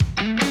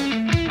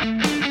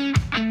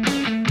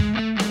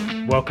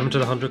Welcome to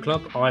the 100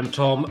 Club. I'm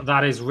Tom,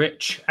 that is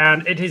Rich,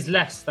 and it is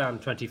less than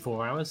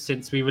 24 hours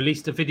since we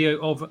released a video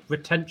of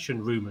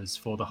retention rumours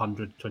for the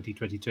 100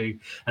 2022.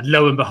 And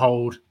lo and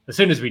behold, as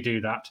soon as we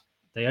do that,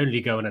 they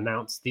only go and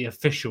announce the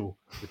official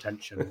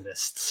retention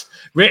lists.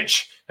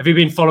 Rich, have you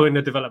been following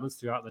the developments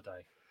throughout the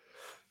day?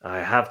 I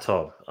have,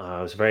 Tom.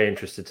 I was very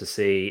interested to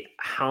see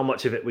how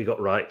much of it we got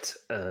right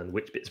and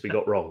which bits we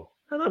got wrong.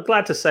 And I'm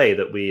glad to say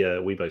that we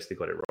mostly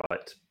got it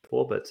right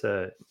before, but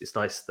it's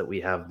nice that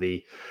we have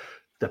the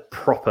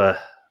proper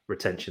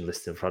retention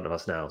list in front of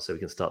us now, so we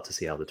can start to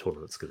see how the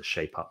tournament's going to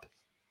shape up.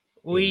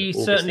 We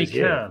certainly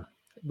can.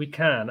 We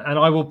can, and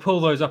I will pull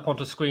those up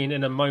onto screen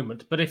in a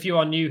moment. But if you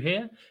are new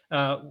here,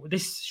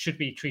 this should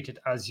be treated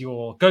as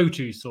your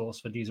go-to source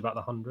for news about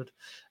the 100.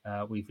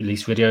 We've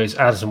released videos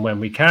as and when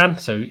we can.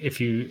 So if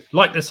you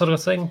like this sort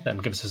of thing, then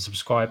give us a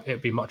subscribe.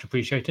 It'd be much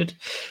appreciated.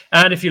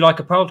 And if you like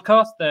a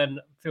podcast, then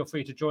feel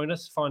free to join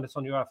us. Find us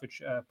on your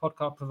average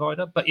podcast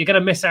provider. But you're going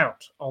to miss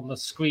out on the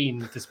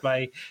screen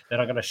display that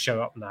I'm going to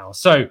show up now.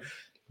 So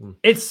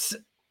it's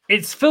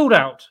filled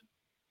out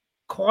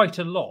quite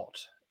a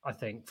lot, I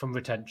think, from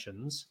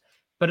retentions.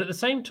 But at the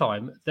same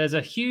time, there's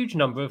a huge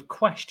number of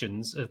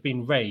questions have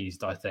been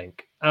raised, I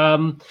think.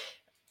 I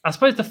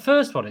suppose the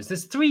first one is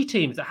there's 3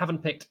 teams that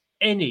haven't picked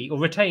any, or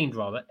retained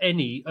rather,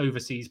 any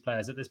overseas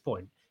players at this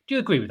point. Do you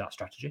agree with that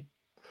strategy?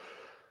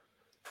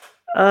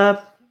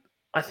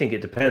 I think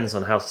it depends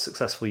on how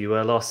successful you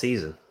were last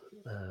season.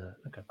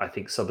 Okay. I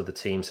think some of the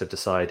teams have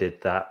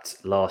decided that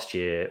last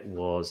year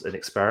was an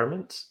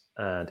experiment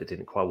and it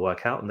didn't quite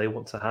work out and they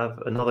want to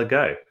have another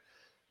go.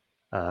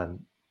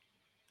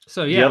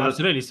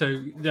 Absolutely.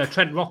 So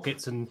Trent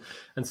Rockets and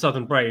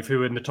Southern Brave,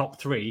 who are in the top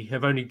 3,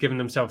 have only given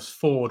themselves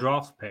 4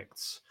 draft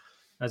picks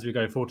as we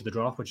go forward to the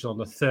draft, which is on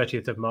the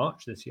 30th of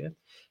March this year.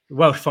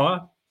 Welsh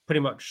Fire, pretty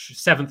much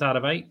 7th out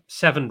of 8,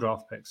 7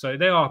 draft picks. So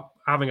they are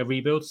having a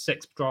rebuild,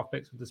 6 draft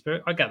picks with the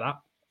Spirit. I get that.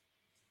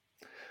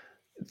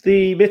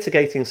 The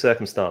mitigating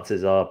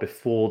circumstances are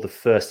before the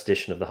first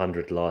edition of the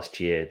 100 last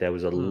year, there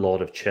was a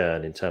lot of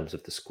churn in terms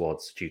of the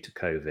squads due to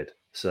COVID.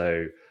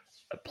 So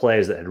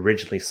players that had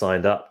originally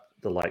signed up,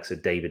 the likes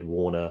of David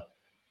Warner,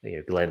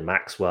 Glenn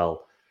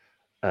Maxwell,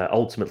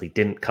 ultimately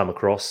didn't come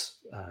across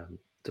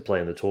to play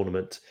in the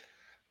tournament.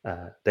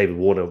 David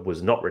Warner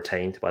was not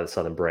retained by the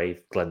Southern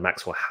Brave. Glenn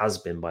Maxwell has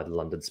been by the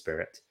London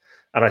Spirit.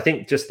 And I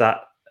think just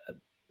that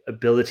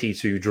ability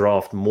to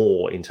draft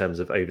more in terms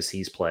of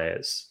overseas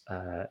players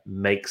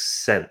makes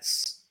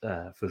sense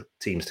for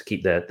teams to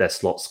keep their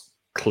slots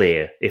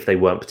clear if they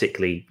weren't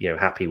particularly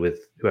happy with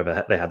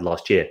whoever they had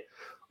last year.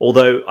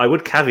 Although I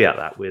would caveat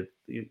that with,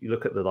 you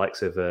look at the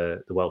likes of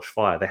the Welsh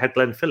Fire. They had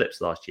Glenn Phillips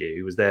last year,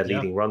 who was their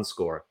leading run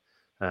scorer.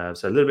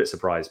 So a little bit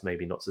surprised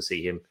maybe not to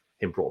see him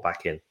brought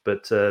back in.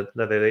 But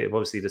no, they've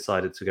obviously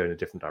decided to go in a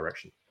different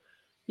direction.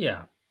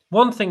 Yeah.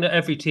 One thing that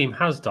every team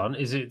has done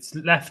is it's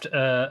left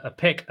a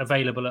pick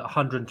available at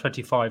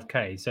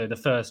 125k. So the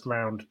first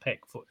round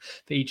pick for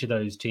each of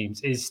those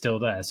teams is still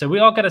there. So we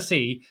are going to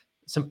see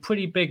some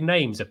pretty big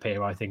names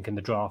appear, I think, in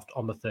the draft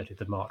on the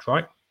 30th of March,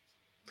 right?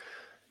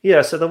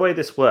 Yeah, so the way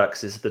this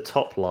works is the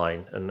top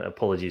line, and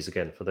apologies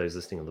again for those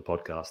listening on the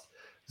podcast,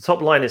 the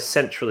top line is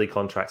centrally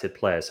contracted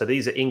players. So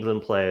these are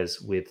England players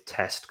with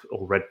Test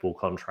or Red Bull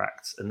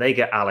contracts, and they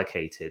get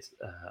allocated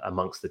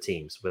amongst the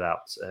teams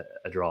without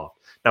a draft.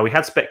 Now, we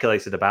had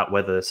speculated about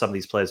whether some of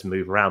these players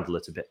move around a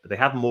little bit, but they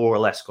have more or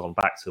less gone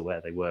back to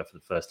where they were for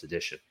the first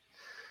edition.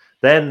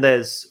 Then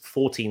there's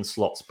 14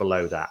 slots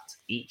below that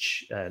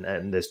each,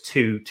 and there's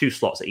two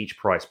slots at each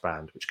price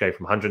band, which go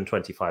from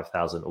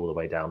 125,000 all the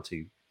way down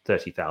to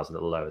 30,000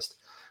 at the lowest.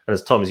 And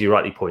as Tom, as you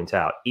rightly point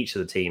out, each of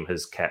the team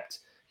has kept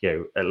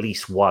at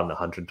least one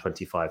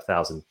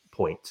 125,000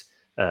 point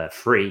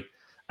free,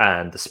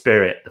 and the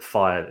Spirit, the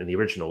Fire, and the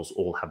Originals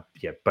all have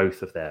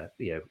both of their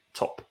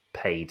top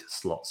paid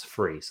slots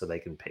free, so they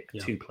can pick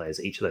 2 players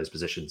at each of those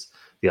positions.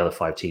 The other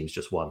 5 teams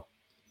just one.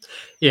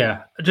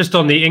 Yeah, just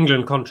on the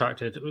England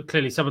contracted,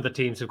 clearly some of the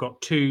teams have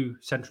got 2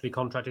 centrally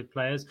contracted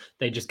players.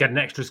 They just get an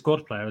extra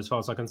squad player, as far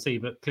as I can see,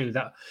 but clearly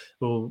that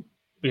will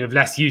be of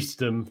less use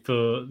to them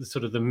for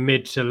sort of the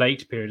mid to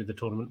late period of the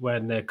tournament,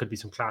 when there could be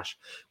some clash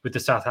with the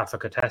South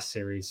Africa Test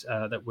Series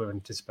that we're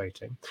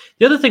anticipating.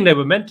 The other thing they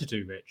were meant to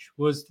do, Rich,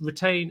 was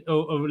retain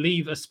or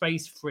leave a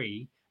space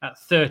free at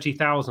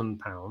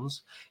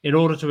 £30,000 in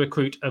order to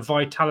recruit a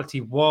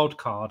Vitality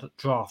wildcard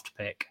draft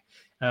pick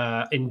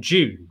in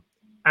June.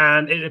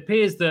 And it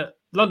appears that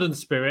London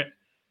Spirit,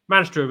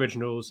 Manchester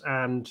Originals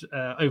and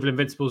Oval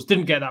Invincibles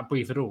didn't get that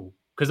brief at all,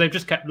 because they've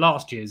just kept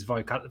last year's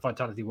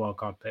Vitality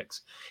wildcard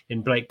picks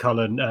in Blake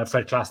Cullen,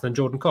 Fred Klassen and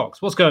Jordan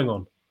Cox. What's going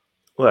on?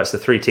 Well, it's the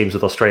 3 teams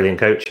with Australian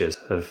coaches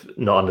have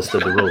not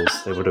understood the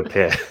rules, they would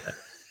appear.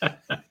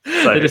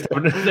 So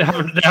they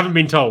haven't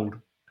been told.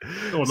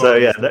 So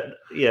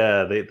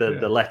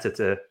the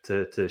letter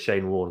to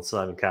Shane Warne,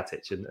 Simon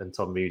Katic and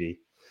Tom Moody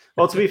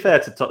Well, to be fair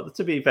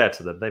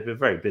to them, they've been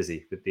very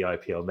busy with the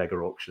IPL mega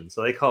auction,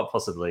 so they can't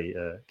possibly.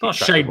 Not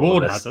Shane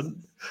Warne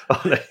hasn't.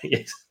 Oh, no,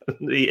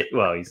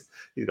 well,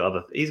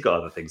 he's got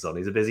other things on.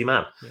 He's a busy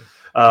man. Yeah.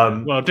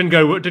 Well, it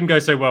didn't go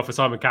so well for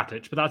Simon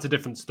Katic, but that's a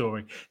different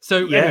story.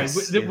 So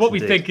what we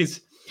think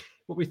is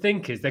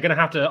they're going to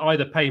have to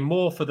either pay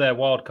more for their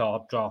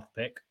wildcard draft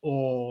pick,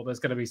 or there's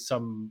going to be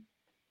some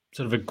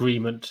sort of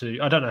agreement to,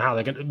 I don't know how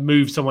they're going to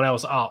move someone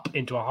else up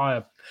into a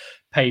higher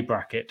pay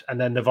bracket, and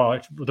then the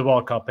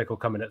wildcard pick will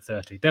come in at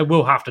 30. They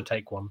will have to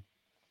take one.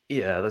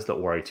 Yeah, let's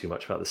not worry too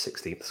much about the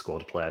 16th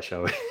squad player,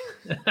 shall we?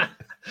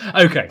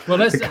 Okay, well,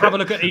 let's have a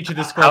look at each of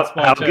the squads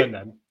by turn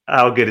then.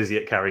 How good is he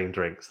at carrying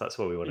drinks? That's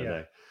what we want to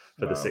know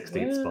for the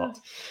 16th spot.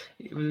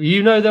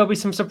 You know there'll be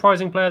some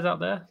surprising players out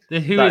there.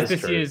 Who is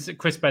this year's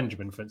Chris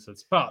Benjamin, for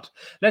instance? But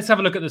let's have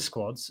a look at the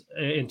squads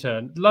in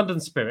turn. London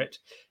Spirit.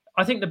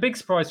 I think the big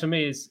surprise for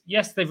me is,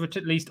 yes, they've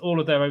released all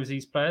of their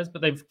overseas players,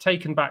 but they've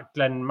taken back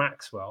Glenn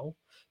Maxwell.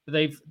 But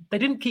they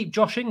didn't keep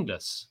Josh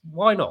Inglis.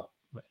 Why not,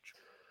 Rich?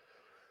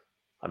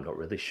 I'm not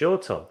really sure,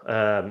 Tom.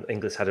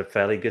 Inglis had a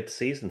fairly good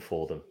season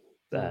for them.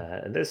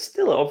 And there's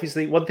still,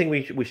 obviously, one thing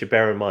we should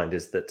bear in mind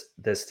is that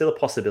there's still a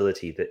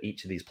possibility that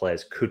each of these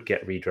players could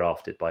get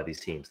redrafted by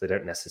these teams. They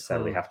don't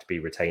necessarily have to be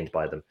retained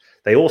by them.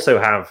 They also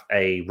have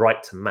a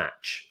right to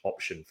match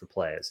option for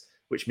players,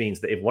 which means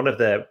that if one of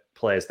their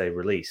players they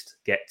released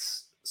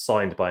gets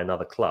signed by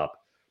another club,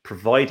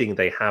 providing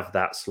they have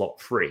that slot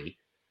free,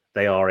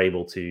 they are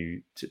able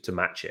to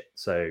match it.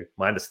 So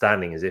my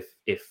understanding is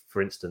if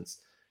for instance,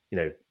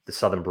 the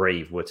Southern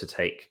Brave were to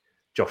take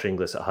Josh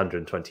Inglis at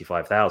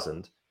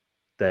 125,000,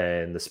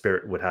 then the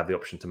Spirit would have the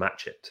option to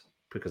match it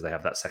because they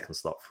have that second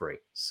slot free.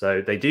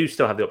 So they do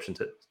still have the option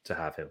to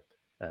have him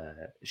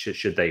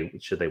should they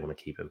want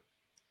to keep him.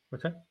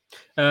 Okay.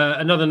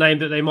 Another name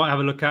that they might have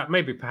a look at,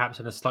 maybe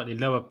perhaps in a slightly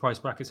lower price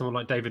bracket, someone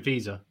like David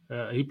Visa,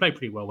 who played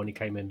pretty well when he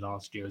came in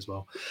last year as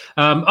well.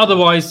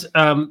 Otherwise,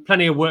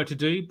 plenty of work to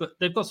do, but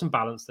they've got some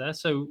balance there,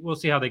 so we'll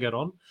see how they get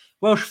on.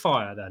 Welsh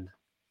Fire, then.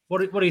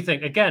 What do you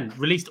think? Again,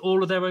 released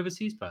all of their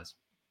overseas players.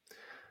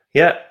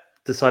 Yeah,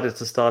 decided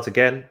to start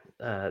again.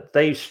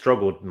 They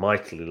struggled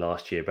mightily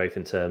last year, both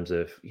in terms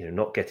of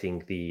not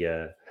getting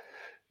the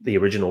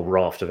original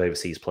raft of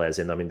overseas players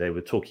in. I mean, they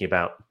were talking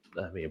about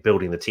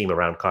building the team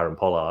around Kyron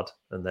Pollard,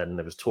 and then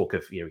there was talk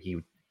of he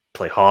would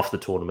play half the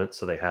tournament.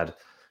 So they had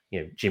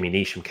Jimmy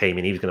Neesham came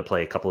in, he was going to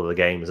play a couple of the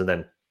games, and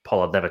then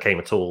Pollard never came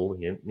at all.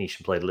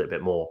 Neesham played a little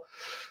bit more.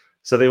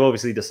 So they've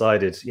obviously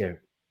decided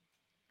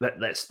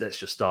let's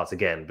just start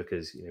again,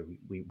 because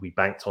we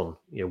banked on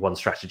one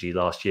strategy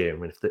last year,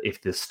 and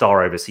if the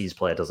star overseas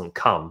player doesn't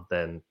come,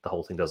 then the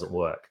whole thing doesn't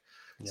work.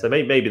 Yeah. So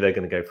maybe they're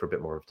going to go for a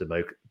bit more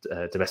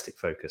of domestic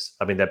focus.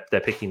 I mean,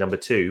 they're picking number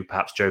 2.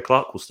 Perhaps Joe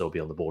Clark will still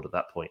be on the board at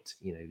that point.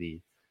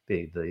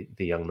 The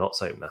young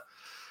Notts opener.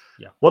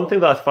 Yeah. One thing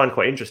that I find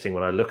quite interesting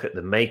when I look at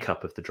the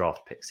makeup of the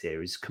draft picks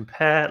here is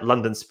compare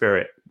London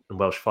Spirit and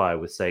Welsh Fire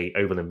with, say,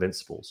 Oval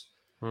Invincibles.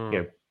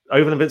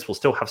 Oval Invincibles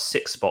still have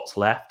 6 spots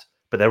left,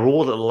 but they're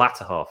all at the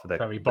latter half of their.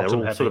 Very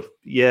bottom heavy.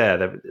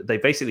 They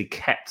basically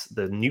kept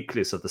the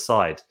nucleus of the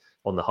side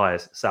on the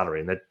highest salary,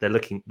 and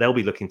they'll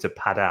be looking to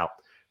pad out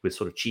with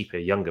sort of cheaper,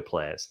 younger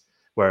players.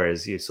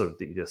 Whereas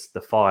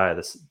the Fire,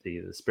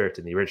 the Spirit,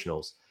 and the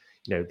Originals,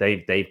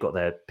 they've got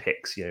their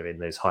picks, in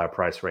those higher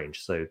price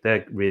range. So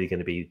they're really going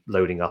to be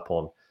loading up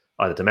on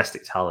either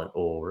domestic talent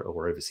or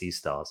overseas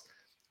stars.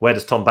 Where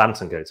does Tom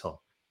Banton go, Tom?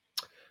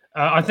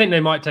 I think they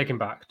might take him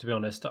back, to be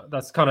honest.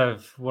 That's kind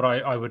of what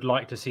I would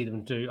like to see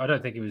them do. I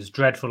don't think he was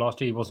dreadful last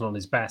year. He wasn't on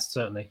his best,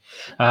 certainly.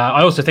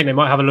 I also think they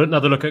might have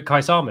another look at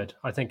Kais Ahmed.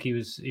 I think he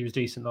was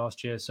decent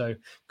last year, so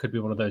could be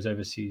one of those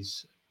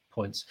overseas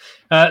points.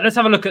 Let's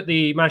have a look at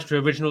the Manchester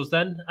Originals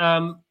then.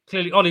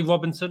 Clearly, Ollie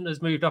Robinson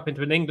has moved up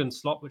into an England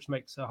slot, which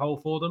makes a hole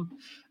for them.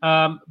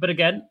 But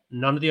again,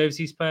 none of the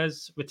overseas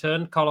players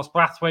returned. Carlos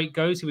Brathwaite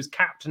goes, who was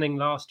captaining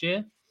last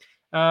year.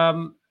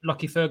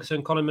 Lockie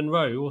Ferguson, Colin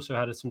Munro also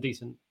had some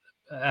decent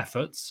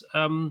efforts.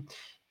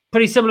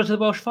 Pretty similar to the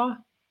Welsh Fire.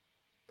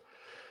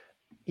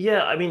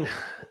 Yeah, I mean,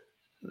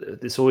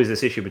 there's always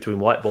this issue between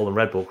white ball and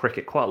red ball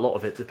cricket. Quite a lot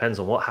of it depends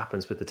on what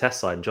happens with the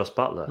Test side and Josh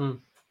Buttler.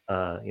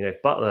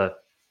 Butler,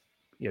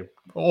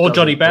 or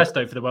Johnny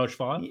Bairstow for the Welsh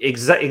Fire.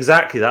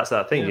 Exactly, that's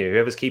that thing. Yeah.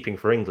 Whoever's keeping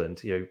for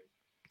England,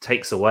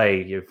 takes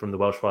away from the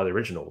Welsh Fire the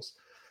Originals.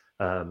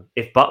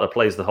 If Butler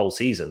plays the whole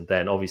season,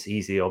 then obviously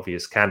he's the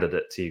obvious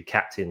candidate to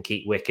captain,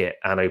 keep wicket,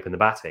 and open the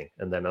batting.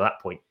 And then at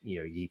that point,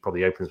 he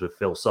probably opens with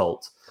Phil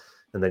Salt,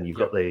 and then you've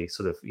got the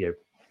sort of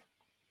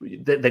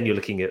then you're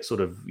looking at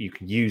sort of, you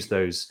can use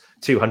those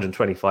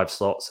 225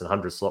 slots and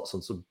 100 slots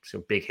on some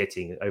big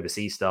hitting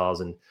overseas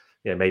stars, and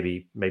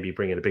maybe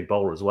bring in a big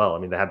bowler as well. I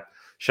mean, they had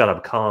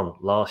Shadab Khan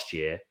last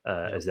year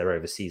as their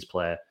overseas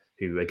player,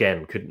 who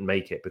again couldn't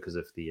make it because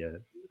of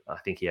I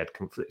think he had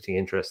conflicting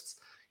interests.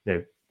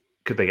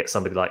 Could they get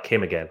somebody like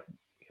him again?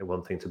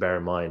 One thing to bear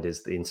in mind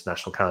is the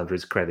international calendar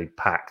is incredibly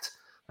packed,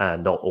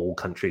 and not all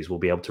countries will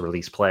be able to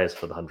release players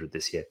for the 100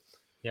 this year.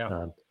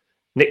 Yeah.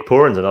 Nick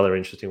Poran's another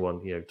interesting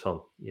one.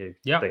 Tom.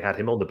 Yeah. They had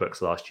him on the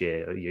books last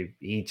year.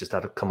 He just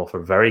had to come off a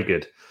very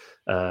good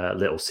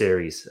little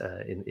series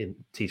in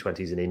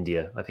T20s in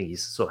India. I think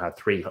he's sort of had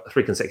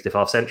three consecutive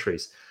half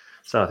centuries.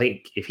 So I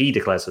think if he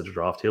declares for the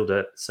draft, he'll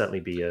certainly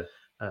be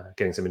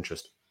getting some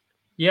interest.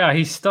 Yeah,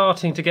 he's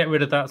starting to get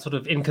rid of that sort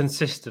of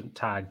inconsistent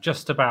tag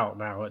just about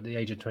now at the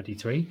age of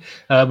 23.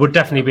 Would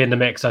definitely be in the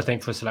mix, I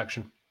think, for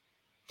selection.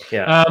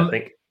 Yeah, I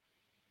think.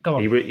 Go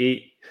on.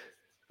 He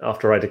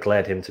after I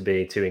declared him to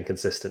be too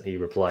inconsistent, he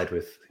replied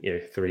with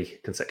 3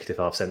 consecutive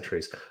half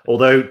centuries.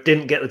 Although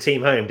didn't get the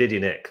team home, did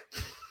you, Nick?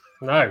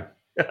 No,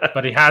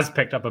 but he has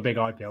picked up a big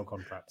IPL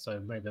contract,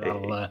 so maybe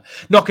that'll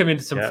knock him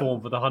into some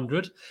form for the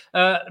 100.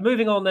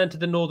 Moving on then to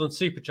the Northern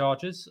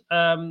Superchargers,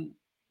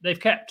 they've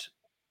kept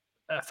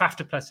Faf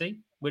du Plessis,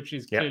 which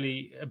is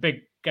clearly a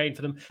big gain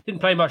for them. Didn't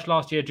play much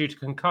last year due to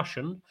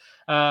concussion,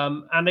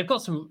 and they've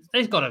got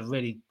a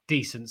really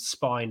decent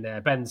spine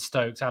there. Ben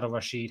Stokes, Adil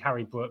Rashid,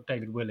 Harry Brook,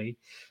 David Willey.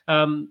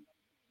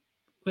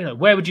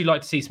 Where would you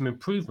like to see some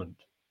improvement?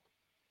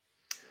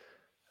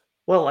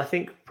 Well, I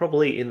think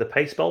probably in the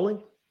pace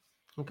bowling.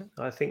 Okay.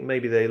 I think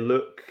maybe they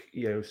look,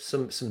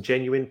 some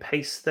genuine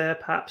pace there.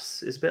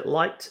 Perhaps is a bit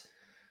light.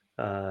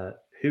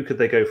 Who could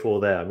they go for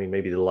there? I mean,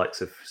 maybe the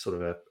likes of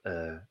sort of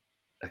a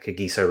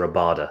Kagiso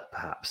Rabada,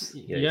 perhaps.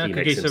 If he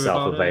makes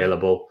himself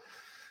available,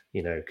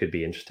 could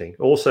be interesting.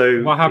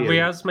 Also, Wahab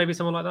Riaz, maybe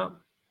someone like that.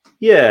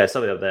 Yeah,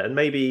 something like that, and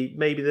maybe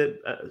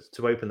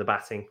to open the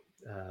batting,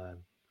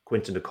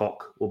 Quinton de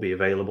Kock will be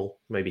available.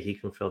 Maybe he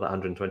can fill that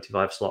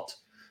 125 slot.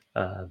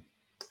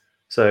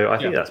 So I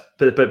think that's.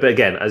 But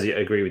again, as I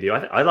agree with you,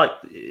 I like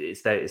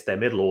it's their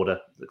middle order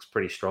looks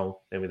pretty strong.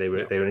 I mean, they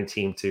were only a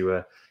team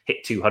to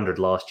hit 200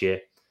 last year.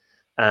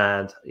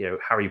 And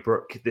Harry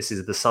Brook, this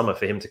is the summer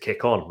for him to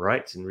kick on,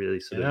 right, and really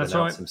sort of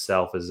announce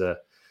himself as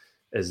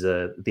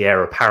the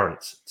heir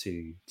apparent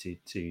to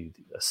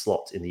a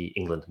slot in the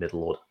England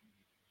middle order.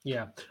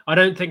 Yeah, I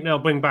don't think they'll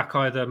bring back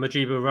either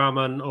Mujibur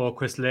Rahman or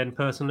Chris Lynn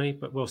personally,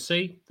 but we'll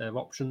see. There are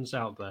options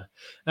out there.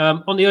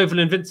 On the Oval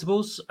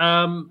Invincibles,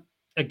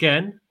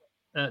 again,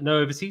 no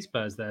overseas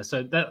players there,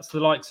 so that's the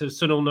likes of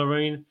Sunil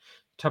Narine,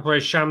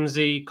 Tabraiz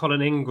Shamsi,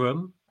 Colin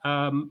Ingram.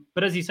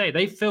 But as you say,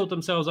 they filled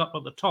themselves up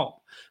at the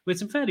top with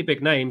some fairly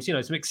big names,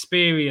 some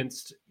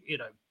experienced,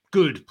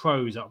 good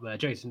pros up there.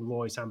 Jason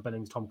Roy, Sam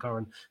Bennings, Tom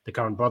Curran, the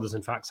Curran brothers,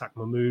 in fact, Sak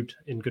Mahmood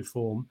in good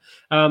form.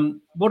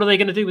 What are they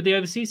going to do with the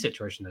overseas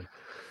situation then?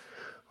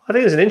 I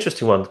think it's an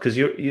interesting one because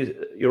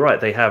you're right.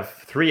 They have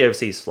 3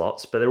 overseas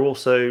slots, but they're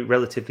also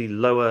relatively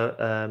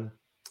lower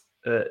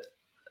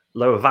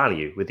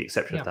value, with the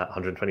exception of that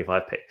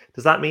 125 pick.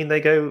 Does that mean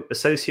they go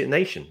associate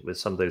nation with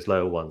some of those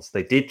lower ones?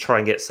 They did try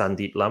and get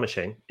Sandeep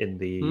Lamacheng in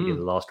the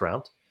last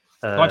round.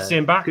 Like to see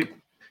him back.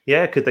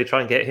 Could they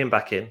try and get him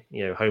back in?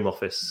 Home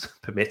office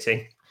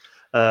permitting.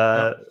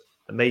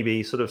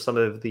 Maybe sort of some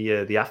of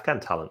the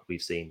Afghan talent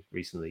we've seen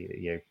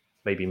recently.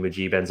 Maybe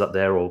Mujib ends up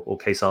there, or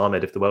Case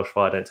Ahmed if the Welsh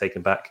Fire don't take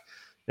him back.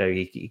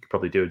 He could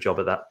probably do a job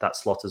at that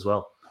slot as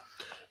well.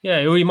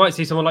 Yeah, or you might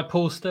see someone like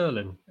Paul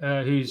Sterling,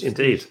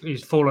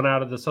 who's fallen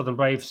out of the Southern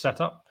Braves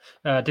setup.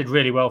 Did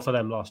really well for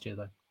them last year,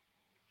 though.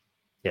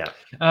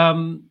 Yeah.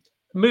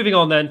 Moving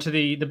on then to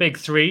the big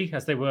 3,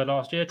 as they were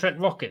last year. Trent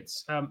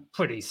Rockets,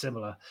 pretty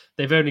similar.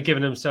 They've only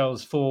given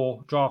themselves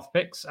 4 draft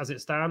picks as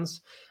it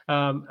stands.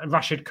 And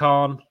Rashid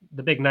Khan,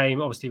 the big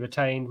name, obviously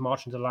retained.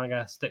 Marchand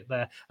Delanga stick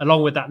there,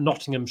 along with that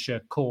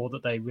Nottinghamshire core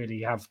that they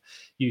really have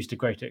used to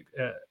great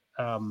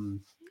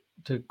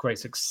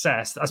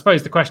success. I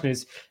suppose the question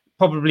is,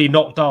 probably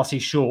not Darcy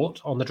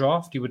Short on the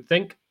draft, you would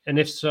think. And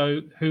if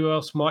so, who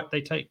else might they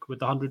take with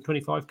the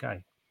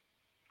 125k?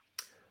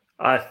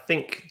 I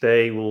think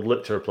they will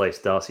look to replace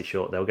Darcy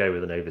Short. They'll go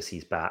with an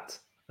overseas bat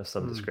of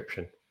some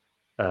description.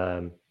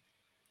 But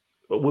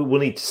we'll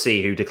need to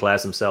see who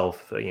declares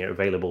himself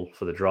available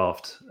for the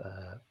draft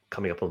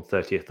coming up on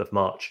 30th of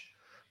March.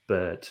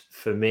 But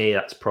for me,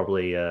 that's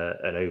probably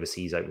an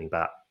overseas opening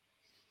bat.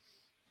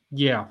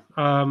 Yeah,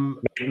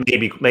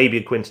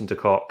 maybe Quinton de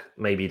Kock,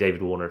 maybe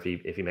David Warner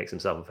if he makes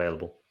himself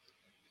available.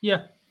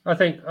 Yeah, I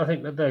think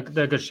that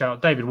they're a good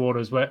shout. David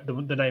Warner is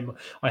the name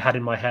I had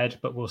in my head,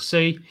 but we'll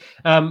see.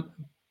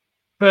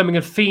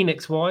 Birmingham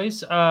Phoenix wise,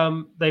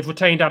 they've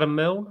retained Adam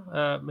Milne,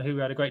 who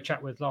we had a great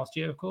chat with last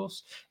year, of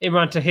course.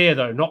 Imran Tahir,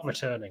 though, not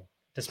returning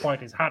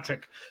despite his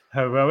hat-trick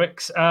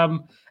heroics,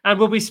 and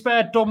will be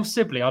spared Dom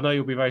Sibley. I know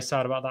you'll be very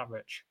sad about that,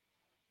 Rich.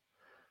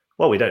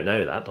 Well, we don't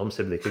know that. Dom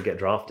Sibley could get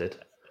drafted.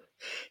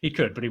 He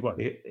could, but he won't.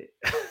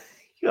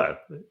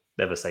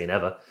 Never say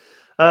never.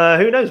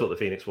 Who knows what the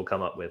Phoenix will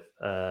come up with?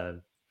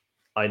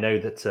 I know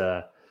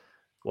that.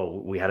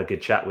 We had a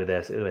good chat with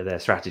their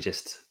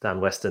strategist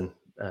Dan Weston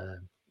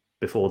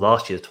before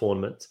last year's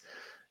tournament.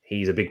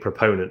 He's a big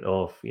proponent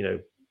of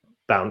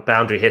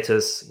boundary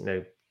hitters,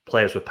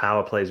 players with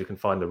power, players who can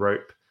find the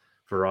rope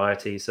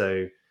variety.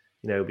 So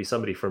it'll be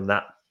somebody from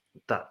that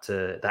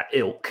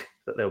ilk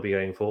that they'll be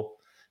going for.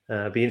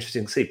 Be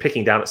interesting to see.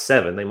 Picking down at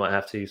 7, they might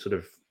have to sort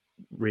of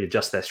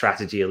readjust their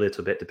strategy a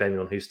little bit depending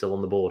on who's still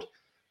on the board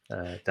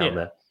down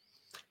there.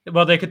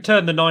 Well, they could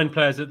turn the 9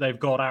 players that they've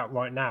got out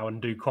right now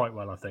and do quite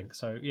well, I think.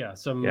 So, yeah,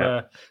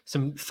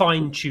 some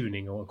fine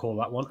tuning, I'll call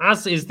that one,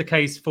 as is the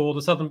case for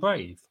the Southern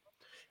Brave.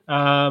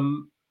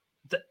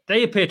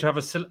 They appear to have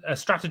a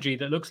strategy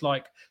that looks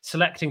like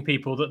selecting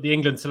people that the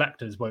England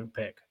selectors won't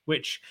pick,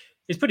 which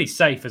is pretty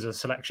safe as a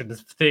selection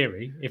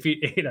theory. If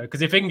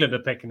because if England are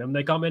picking them,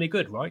 they can't be any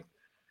good, right?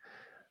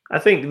 I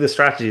think the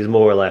strategy is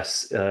more or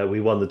less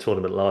we won the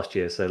tournament last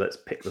year, so let's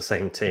pick the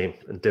same team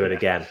and do it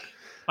again.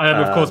 I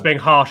am, of course, being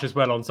harsh as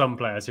well on some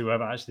players who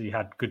have actually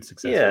had good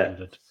success for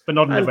England, but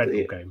not in the Red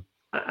Bull game.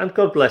 And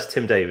God bless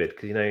Tim David,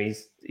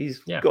 because he's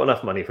got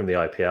enough money from the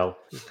IPL.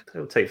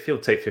 He'll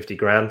take 50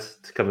 grand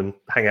to come and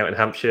hang out in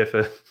Hampshire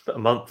for a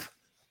month.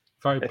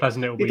 Very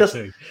pleasant it will be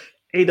too.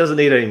 He doesn't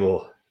need any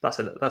more. That's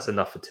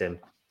enough for Tim.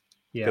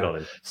 Yeah. Good on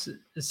him.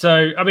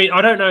 So, I mean,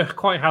 I don't know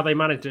quite how they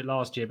managed it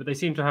last year, but they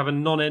seem to have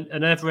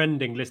an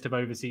ever-ending list of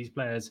overseas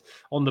players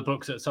on the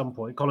books at some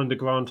point. Colin de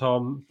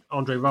Granton,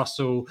 Andre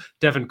Russell,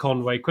 Devon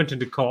Conway, Quinton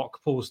de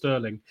Kock, Paul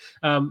Sterling.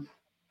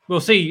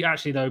 We'll see,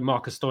 actually, though,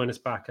 Marcus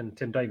Stoinis back and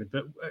Tim David.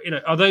 But,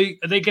 are they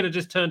going to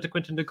just turn to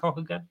Quinton de Kock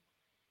again?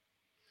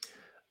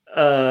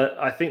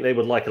 I think they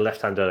would like a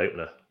left-handed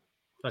opener.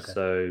 Okay.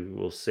 So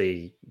we'll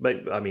see.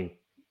 But, I mean,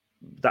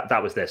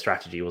 that was their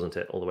strategy, wasn't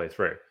it, all the way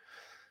through?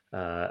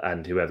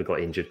 And whoever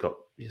got injured got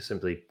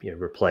simply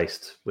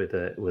replaced with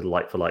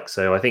like for like.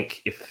 So I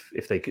think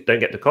if they don't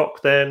get de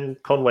Kock, then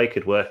Conway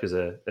could work as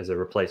a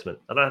replacement,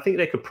 and I think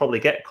they could probably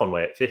get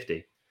Conway at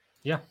 50.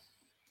 Yeah.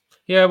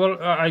 Well,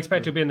 I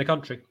expect he'll be in the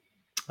country,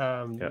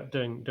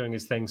 doing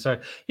his thing. So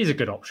he's a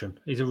good option.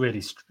 He's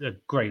a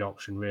great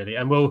option, really.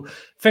 And we'll,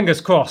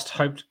 fingers crossed,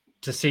 hope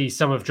to see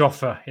some of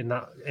Joffa in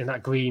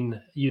that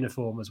green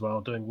uniform as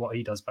well, doing what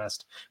he does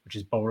best, which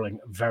is bowling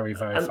very,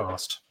 very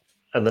fast.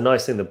 And the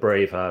nice thing the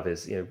Brave have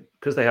is,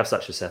 because they have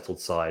such a settled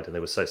side and they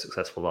were so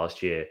successful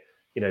last year,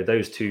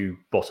 those 2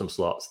 bottom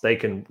slots,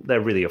 they're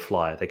really a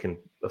flyer. They can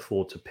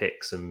afford to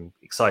pick some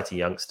exciting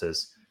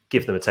youngsters,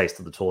 give them a taste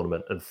of the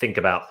tournament, and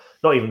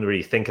not even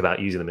really think about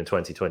using them in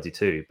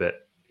 2022,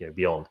 but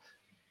beyond.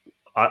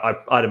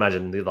 I'd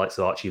imagine the likes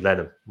of Archie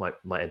Lennon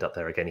might end up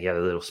there again. He had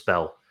a little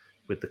spell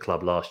with the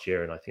club last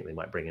year, and I think they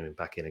might bring him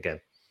back in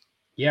again.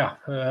 Yeah,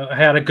 I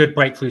had a good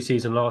breakthrough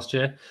season last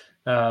year.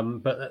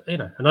 But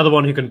another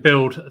one who can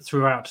build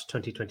throughout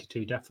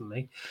 2022,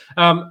 definitely.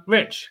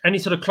 Rich, any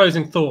sort of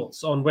closing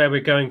thoughts on where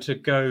we're going to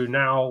go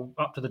now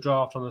up to the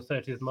draft on the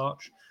 30th of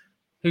March?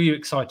 Who are you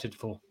excited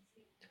for?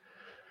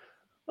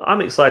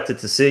 I'm excited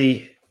to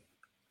see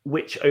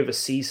which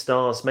overseas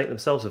stars make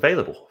themselves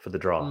available for the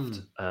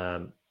draft.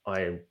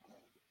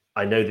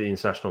 I know that the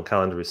international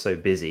calendar is so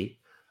busy.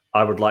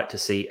 I would like to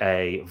see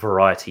a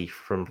variety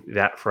from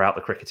that throughout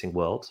the cricketing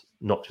world,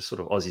 not just sort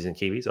of Aussies and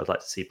Kiwis. I'd like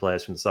to see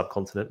players from the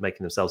subcontinent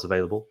making themselves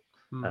available.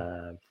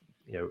 We'll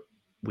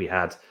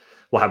have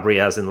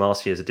Riaz in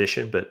last year's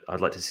edition, but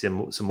I'd like to see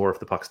some more of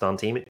the Pakistan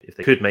team if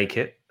they could make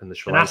it. And the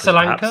Sri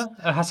Lankans,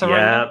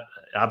 Hasaranka?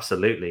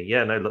 Absolutely.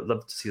 Yeah, no,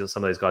 love to see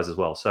some of those guys as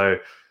well. So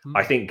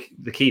I think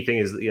the key thing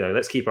is,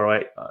 let's keep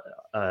our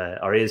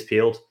ears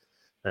peeled,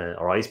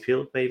 our eyes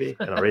peeled maybe,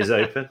 and our ears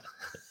open.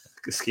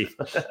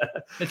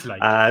 It's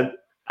late.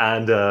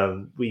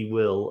 And we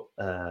will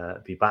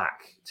be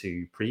back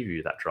to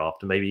preview that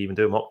draft and maybe even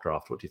do a mock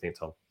draft. What do you think,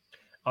 Tom?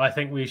 I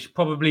think we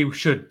probably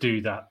should do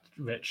that,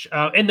 Rich.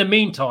 In the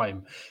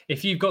meantime,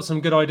 if you've got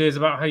some good ideas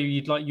about how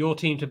you'd like your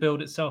team to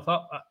build itself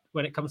up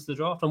when it comes to the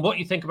draft and what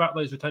you think about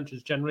those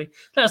retentions generally,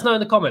 let us know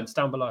in the comments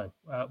down below.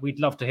 We'd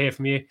love to hear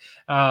from you.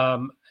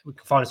 We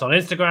can find us on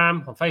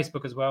Instagram, on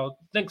Facebook as well.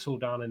 Links all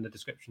down in the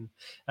description.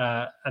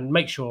 And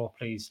make sure,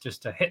 please,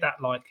 just to hit that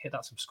like, hit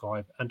that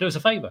subscribe, and do us a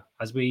favour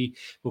as we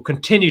will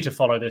continue to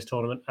follow this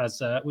tournament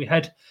as we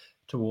head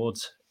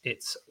towards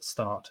its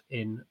start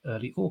in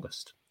early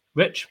August.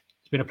 Rich,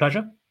 it's been a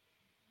pleasure.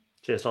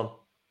 Cheers, Tom.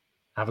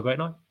 Have a great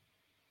night.